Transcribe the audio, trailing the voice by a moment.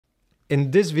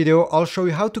In this video, I'll show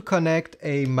you how to connect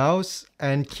a mouse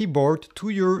and keyboard to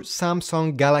your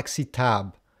Samsung Galaxy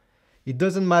Tab. It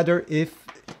doesn't matter if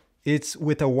it's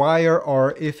with a wire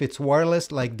or if it's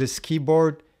wireless like this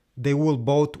keyboard, they will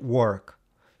both work.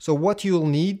 So what you'll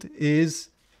need is,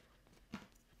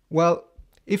 well,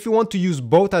 if you want to use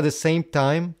both at the same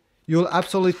time, you'll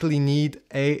absolutely need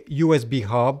a USB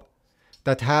hub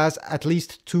that has at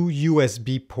least 2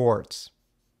 USB ports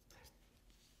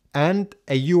and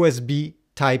a USB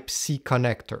Type-C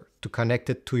connector to connect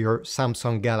it to your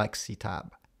Samsung Galaxy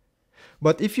Tab.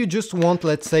 But if you just want,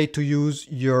 let's say, to use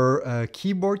your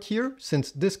keyboard here,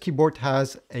 since this keyboard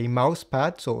has a mouse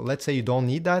pad, so let's say you don't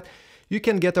need that, you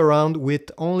can get around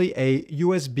with only a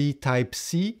USB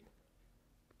Type-C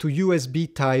to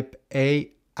USB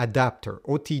Type-A adapter,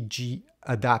 OTG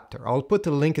adapter. I'll put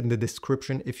a link in the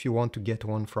description if you want to get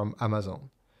one from Amazon.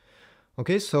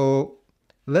 Okay, so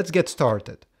let's get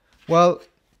started. Well,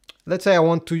 let's say I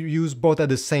want to use both at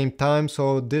the same time,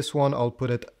 so this one I'll put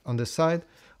it on the side.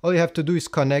 All you have to do is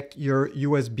connect your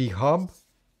USB hub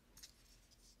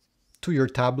to your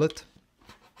tablet.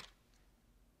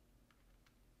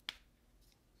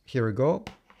 Here we go.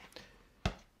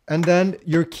 And then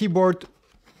your keyboard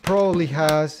probably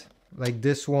has, like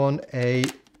this one, a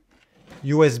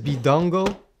USB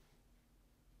dongle.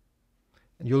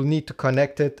 You'll need to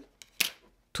connect it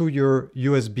to your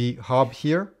USB hub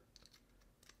here.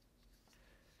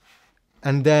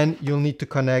 And then you'll need to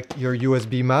connect your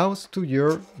USB mouse to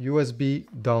your USB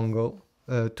dongle,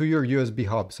 to your USB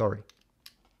hub, sorry.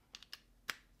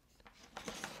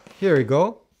 Here we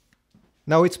go.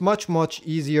 Now it's much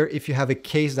easier if you have a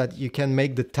case that you can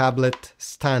make the tablet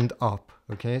stand up,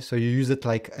 okay? So you use it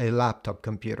like a laptop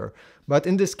computer. But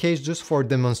in this case, just for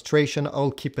demonstration,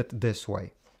 I'll keep it this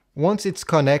way. Once it's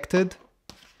connected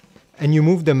and you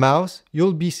move the mouse,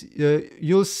 you'll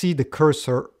see the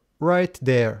cursor right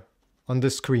there on the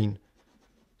screen.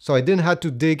 So I didn't have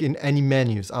to dig in any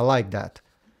menus. I like that.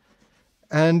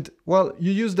 And well,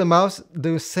 you use the mouse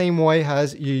the same way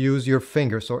as you use your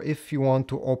finger. So if you want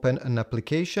to open an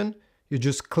application, you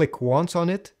just click once on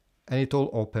it and it will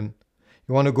open.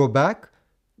 You want to go back,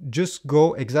 just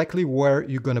go exactly where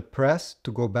you're going to press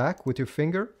to go back with your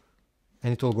finger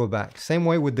and it will go back. Same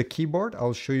way with the keyboard.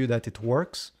 I'll show you that it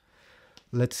works.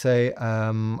 Let's say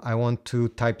I want to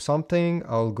type something.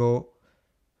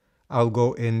 I'll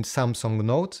go in Samsung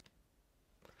Notes.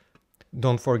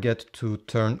 Don't forget to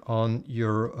turn on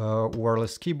your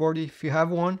wireless keyboard if you have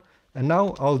one. And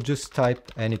now I'll just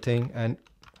type anything, and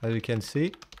as you can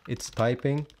see, it's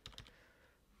typing.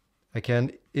 I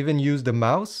can even use the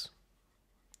mouse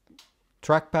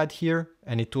trackpad here,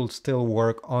 and it will still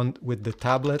work on with the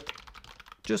tablet,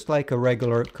 just like a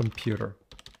regular computer.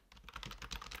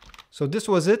 So this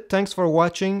was it. Thanks for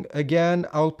watching. Again,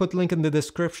 I'll put link in the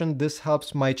description. This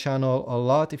helps my channel a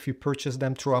lot if you purchase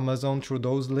them through Amazon, through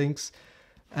those links.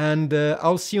 And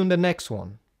I'll see you in the next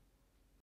one.